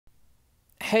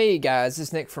Hey guys,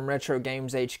 it's Nick from Retro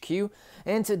Games HQ,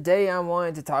 and today I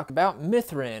wanted to talk about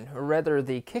Mythren, or rather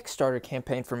the Kickstarter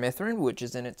campaign for Mythren, which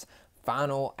is in its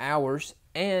final hours,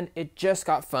 and it just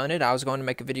got funded. I was going to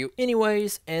make a video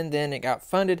anyways, and then it got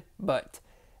funded, but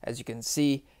as you can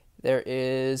see, there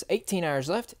is 18 hours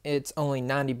left. It's only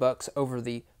 $90 over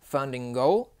the funding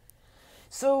goal.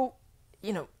 So,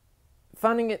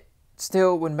 funding it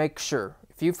still would make sure.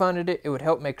 If you funded it, it would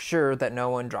help make sure that no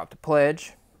one dropped a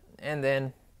pledge. And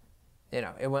then,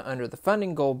 it went under the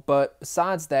funding goal. But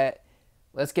besides that,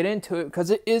 let's get into it because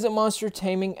it is a monster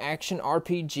taming action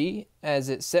RPG, as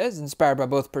it says, inspired by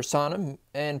both Persona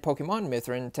and Pokemon.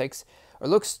 Mythren takes or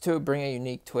looks to bring a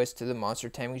unique twist to the monster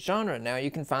taming genre. Now, you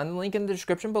can find the link in the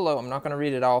description below. I'm not going to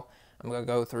read it all. I'm going to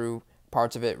go through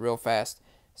parts of it real fast.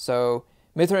 So,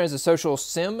 Mythren is a social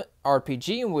sim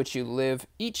RPG in which you live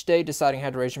each day deciding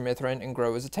how to raise your Mythren and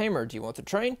grow as a tamer. Do you want to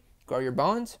train? Grow your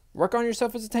bonds? Work on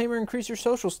yourself as a tamer and increase your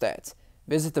social stats.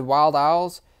 Visit the Wild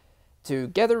Isles to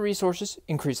gather resources,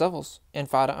 increase levels, and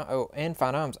find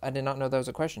items. I did not know that was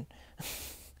a question.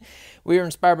 We are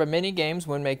inspired by many games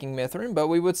when making Mythren, but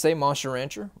we would say Monster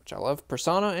Rancher, which I love,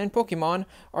 Persona, and Pokemon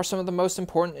are some of the most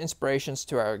important inspirations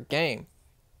to our game.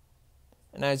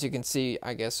 And as you can see,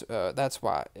 I guess that's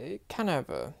why it kind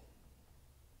of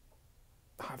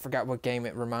I forgot what game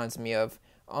it reminds me of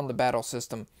on the battle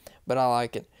system, but I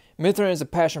like it. Mythren is a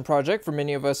passion project for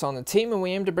many of us on the team, and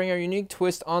we aim to bring our unique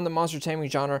twist on the monster taming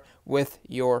genre with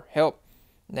your help.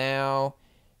 Now,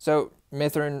 so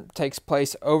Mythren takes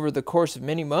place over the course of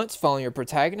many months, following your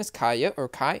protagonist, Kaya, or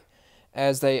Kai,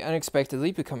 as they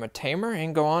unexpectedly become a tamer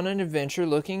and go on an adventure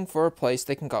looking for a place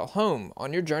they can call home.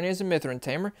 On your journey as a Mythren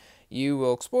tamer, you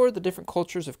will explore the different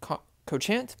cultures of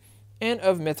Kochant and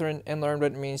of Mythren and learn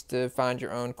what it means to find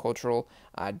your own cultural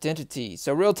identity.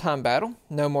 So, real-time battle,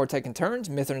 no more taking turns.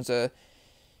 Mythren's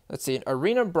an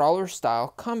arena brawler style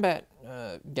combat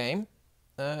game.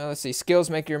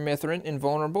 Skills make your Mythren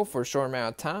invulnerable for a short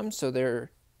amount of time, so they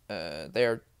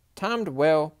are timed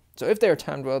well. So if they are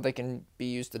timed well, they can be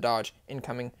used to dodge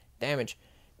incoming damage.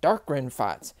 Darkren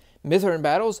fights. Mythren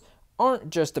battles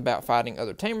aren't just about fighting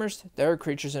other tamers. There are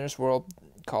creatures in this world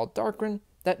called Darkren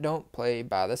that don't play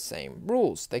by the same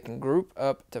rules. They can group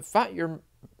up to fight you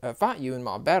in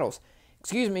mob battles.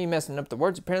 Excuse me messing up the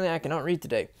words. Apparently I cannot read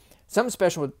today. Something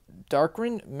special with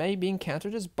Darkren may be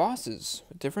encountered as bosses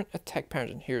with different attack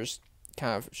patterns. Here's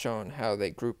kind of showing how they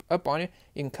group up on you.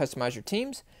 You can customize your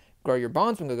teams. Grow your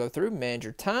bonds when we go through. Manage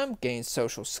your time. Gain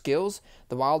social skills.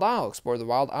 The Wild Isle. Explore the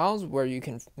Wild Isles where you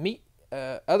can meet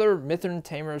other Mythren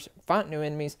tamers, fight new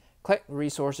enemies, collect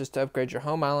resources to upgrade your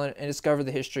home island, and discover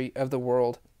the history of the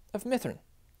world of Mythren.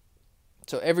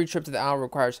 So every trip to the isle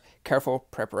requires careful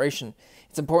preparation.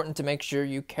 It's important to make sure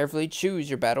you carefully choose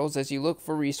your battles as you look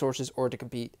for resources or to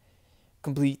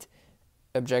complete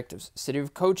objectives. City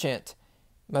of Kochant.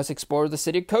 Must explore the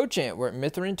city of Kochant where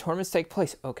Mythren tournaments take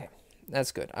place. Okay.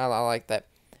 That's good. I like that.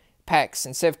 Packs.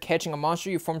 Instead of catching a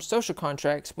monster, you form social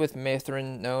contracts with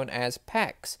Mythren known as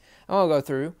packs. I'll go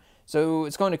through. So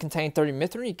it's going to contain 30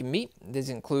 Mythren you can meet. These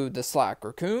include the Slack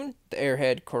Raccoon, the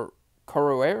Airhead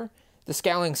Corroer, the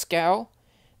Scowling Scowl,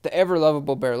 the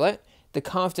Ever-Lovable Bearlet, the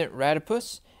Confident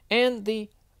Ratipus, and the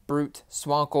Brute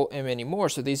Swankle, and many more.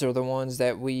 So these are the ones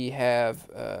that we have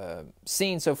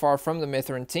seen so far from the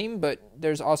Mythren team, but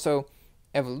there's also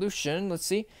Evolution. Let's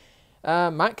see.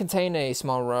 Might contain a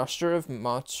small roster of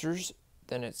monsters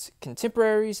than its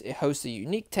contemporaries. It hosts a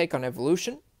unique take on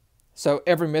evolution. So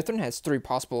every Mythren has 3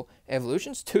 possible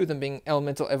evolutions, 2 of them being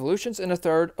elemental evolutions, and a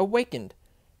third awakened.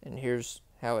 And here's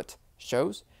how it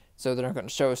shows. So they're not going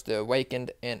to show us the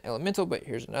awakened and elemental, but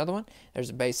here's another one. There's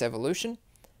a base evolution.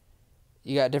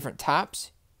 You got different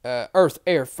types. Earth,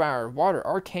 air, fire, water,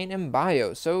 arcane, and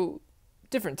bio. So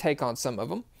different take on some of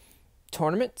them.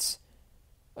 Tournaments.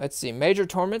 Let's see, major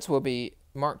tournaments will be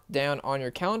marked down on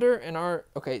your calendar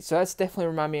okay, so that's definitely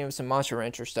remind me of some Monster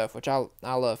Rancher stuff, which I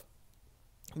love.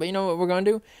 But you know what we're going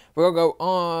to do? We're going to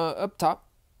go up top.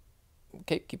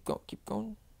 Okay, keep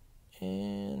going.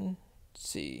 And let's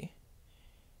see.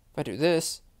 If I do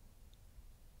this.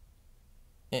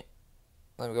 Let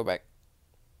me go back.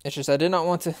 It's just I did not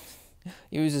want to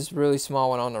use this really small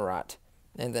one on the right.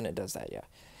 And then it does that, yeah.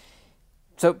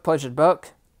 So, pleasure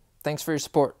Buck. Thanks for your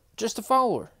support. Just a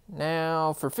follower.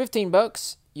 Now, for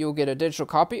 $15, you'll get a digital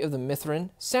copy of the Mythren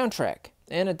soundtrack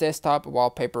and a desktop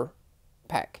wallpaper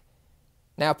pack.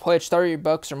 Now, pledge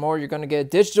 $30 or more, you're going to get a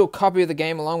digital copy of the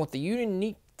game along with the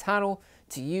unique title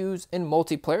to use in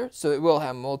multiplayer, so it will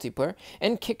have multiplayer,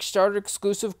 and Kickstarter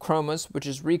exclusive chromas, which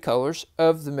is recolors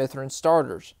of the Mythren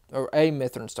starters, or a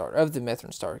Mythren starter, of the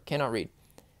Mythren starter. Cannot read.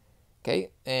 Okay,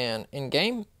 and in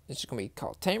game, it's going to be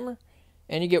called Tamer.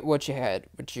 and you get what you had,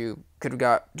 which you could have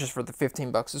got just for the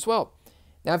 15 bucks as well.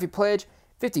 Now, if you pledge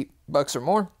 50 bucks or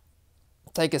more,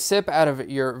 take a sip out of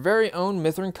your very own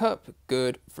Mythren cup,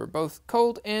 good for both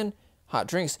cold and hot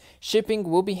drinks. Shipping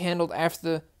will be handled after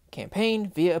the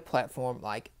campaign via a platform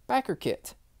like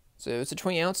BackerKit. So it's a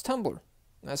 20-ounce tumbler.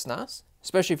 That's nice,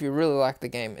 especially if you really like the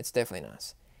game. It's definitely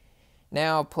nice.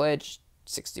 Now, pledge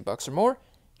 60 bucks or more,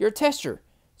 you're a tester.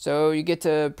 So you get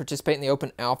to participate in the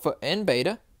open alpha and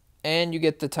beta, and you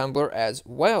get the tumbler as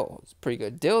well. It's a pretty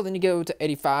good deal. Then you go to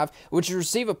 85, which you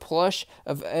receive a plush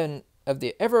of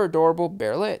the ever adorable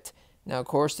Bearlet. Now, of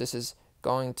course, this is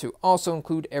going to also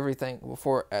include everything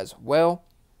before as well.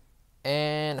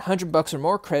 And 100 bucks or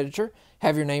more, creditor,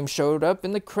 have your name showed up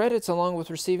in the credits along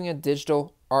with receiving a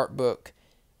digital art book.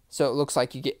 So it looks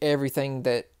like you get everything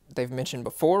that they've mentioned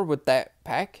before with that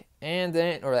pack, and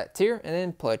then, or that tier, and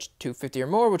then pledge 250 or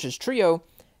more, which is Trio,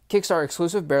 Kickstarter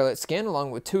exclusive Bearlet skin,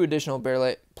 along with 2 additional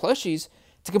Bearlet plushies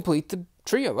to complete the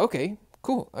trio. Okay,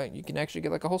 cool. You can actually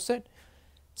get like a whole set.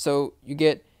 So you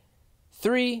get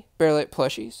 3 Bearlet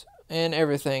plushies and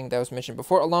everything that was mentioned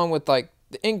before, along with like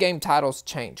the in-game titles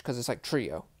change because it's like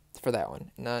Trio for that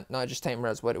one, not just Taming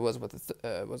as what it was with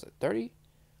the was it $30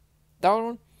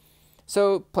 one?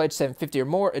 So pledge $750 or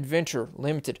more, Adventure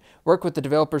Limited. Work with the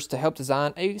developers to help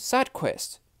design a side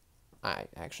quest. I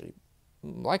actually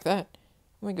like that.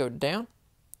 Let me go down.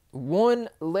 1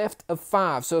 left of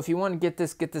 5. So if you want to get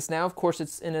this now. Of course,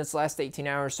 it's in its last 18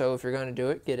 hours. So if you're going to do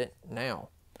it, get it now.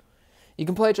 You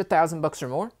can pledge $1,000 or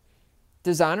more.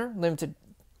 Designer Limited.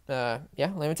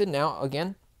 Limited. Now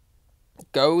again,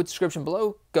 go description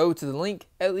below. Go to the link.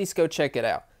 At least go check it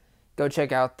out. Go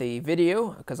check out the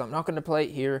video because I'm not going to play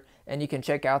it here, and you can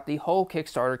check out the whole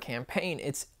Kickstarter campaign.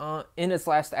 It's in its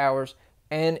last hours,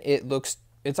 and it's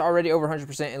already over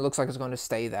 100%. It looks like it's going to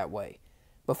stay that way.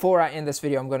 Before I end this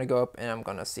video, I'm going to go up and I'm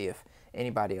going to see if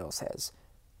anybody else has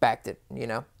backed it. You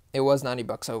know, it was 90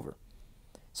 bucks over.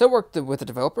 So work with the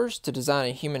developers to design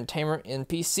a human tamer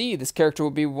NPC. This character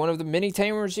will be one of the many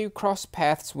tamers you cross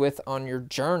paths with on your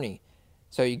journey.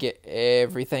 So you get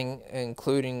everything,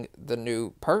 including the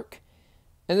new perk.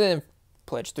 And then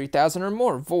pledge 3,000 or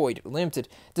more. Void Limited.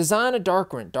 Design a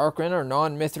Darkren. Darkren are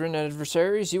non-Mythren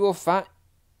adversaries you will fight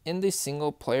in the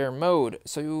single player mode.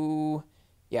 So,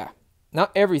 yeah.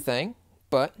 Not everything,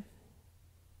 but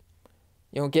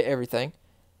you don't get everything.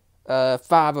 5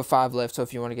 of 5 left, so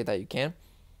if you want to get that, you can.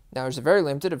 Now, there's a very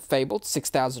limited of Fabled,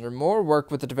 6,000 or more. Work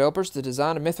with the developers to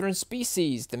design a Mythren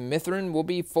species. The Mythren will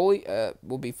be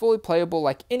fully playable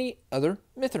like any other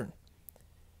Mythren.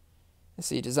 Let's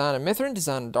see, design a Mythren,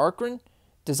 design a Darkren,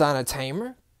 design a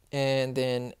Tamer, and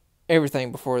then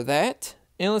everything before that.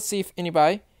 And let's see if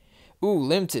anybody... Ooh,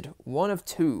 limited, 1 of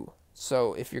 2.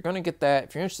 So if you're going to get that,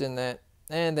 if you're interested in that,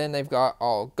 and then they've got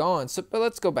all gone. So, but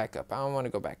let's go back up. I want to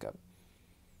go back up.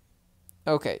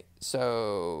 Okay,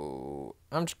 so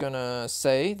I'm just going to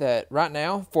say that right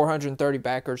now, 430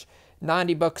 backers,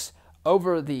 90 bucks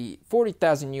over the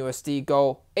 40,000 USD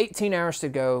goal, 18 hours to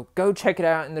go. Go check it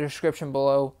out in the description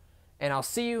below, and I'll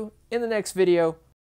see you in the next video.